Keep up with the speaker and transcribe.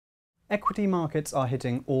Equity markets are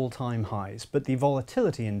hitting all-time highs, but the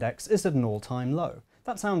volatility index is at an all-time low.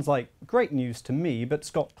 That sounds like great news to me, but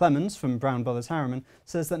Scott Clemons from Brown Brothers Harriman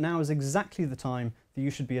says that now is exactly the time that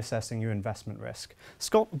you should be assessing your investment risk.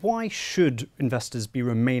 Scott, why should investors be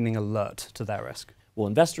remaining alert to their risk? Well,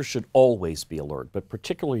 investors should always be alert, but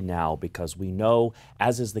particularly now because we know,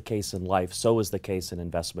 as is the case in life, so is the case in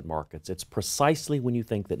investment markets. It's precisely when you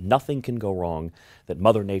think that nothing can go wrong that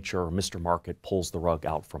Mother Nature or Mr. Market pulls the rug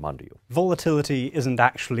out from under you. Volatility isn't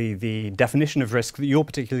actually the definition of risk that you're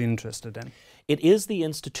particularly interested in. It is the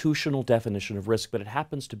institutional definition of risk, but it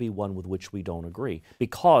happens to be one with which we don't agree,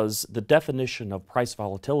 because the definition of price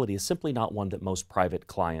volatility is simply not one that most private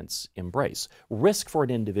clients embrace. Risk for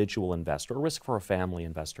an individual investor, or risk for a family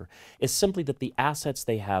investor, is simply that the assets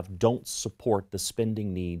they have don't support the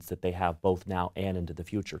spending needs that they have both now and into the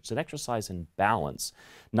future. It's an exercise in balance,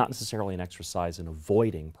 not necessarily an exercise in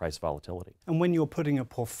avoiding price volatility. And when you're putting a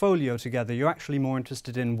portfolio together, you're actually more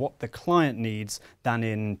interested in what the client needs than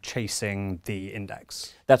in chasing the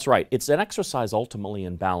index. That's right. It's an exercise ultimately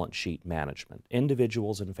in balance sheet management.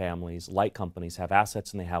 Individuals and families, like companies, have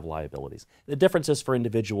assets and they have liabilities. The difference is for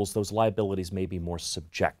individuals, those liabilities may be more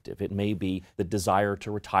subjective. It may be the desire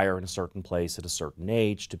to retire in a certain place at a certain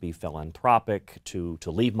age, to be philanthropic, to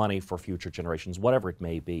leave money for future generations, whatever it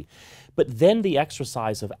may be. But then the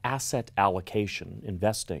exercise of asset allocation,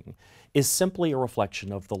 investing, is simply a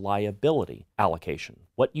reflection of the liability allocation,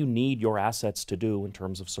 what you need your assets to do in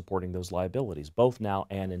terms of supporting those liabilities, both now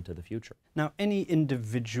and into the future. Now, any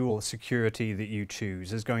individual security that you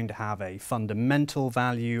choose is going to have a fundamental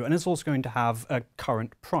value and it's also going to have a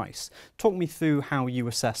current price. Talk me through how you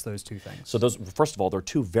assess those two things. So first of all, they're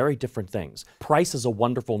two very different things. Price is a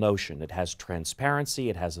wonderful notion. It has transparency,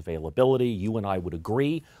 it has availability. You and I would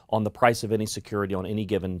agree on the price of any security on any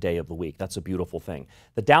given day of the week. That's a beautiful thing.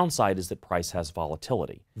 The downside is that price has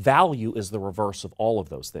volatility. Value is the reverse of all of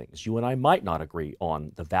those things. You and I might not agree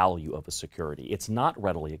on the value of a security. It's not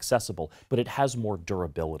readily accessible, but it has more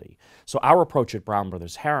durability. So our approach at Brown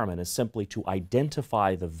Brothers Harriman is simply to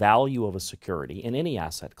identify the value of a security in any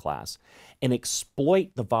asset class and exploit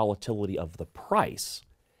the volatility of the price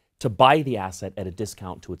to buy the asset at a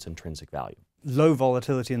discount to its intrinsic value. Low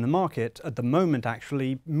volatility in the market at the moment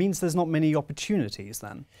actually means there's not many opportunities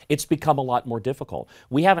then. It's become a lot more difficult.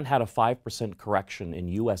 We haven't had a 5% correction in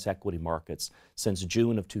U.S. equity markets since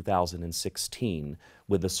June of 2016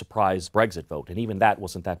 with the surprise Brexit vote, and even that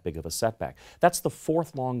wasn't that big of a setback. That's the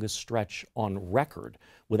fourth longest stretch on record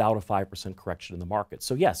without a 5% correction in the market.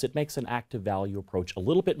 So yes, it makes an active value approach a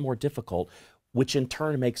little bit more difficult, which in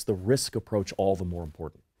turn makes the risk approach all the more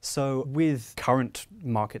important. So with current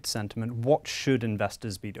market sentiment, what should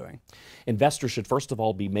investors be doing? Investors should first of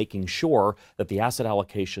all be making sure that the asset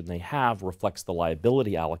allocation they have reflects the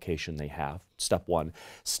liability allocation they have, step one.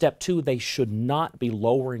 Step two, they should not be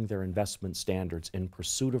lowering their investment standards in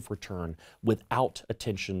pursuit of return without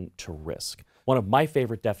attention to risk. One of my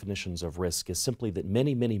favorite definitions of risk is simply that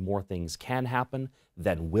many, many more things can happen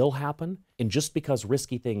than will happen. And just because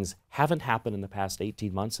risky things haven't happened in the past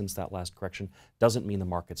 18 months since that last correction doesn't mean the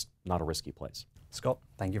market's not a risky place. Scott,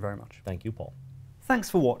 thank you very much. Thank you, Paul. Thanks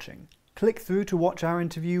for watching. Click through to watch our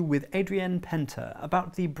interview with Adrienne Penter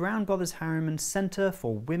about the Brown Brothers Harriman Center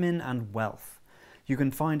for Women and Wealth. You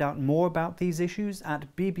can find out more about these issues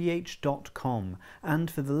at bbh.com, and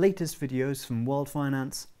for the latest videos from World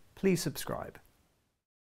Finance, please subscribe.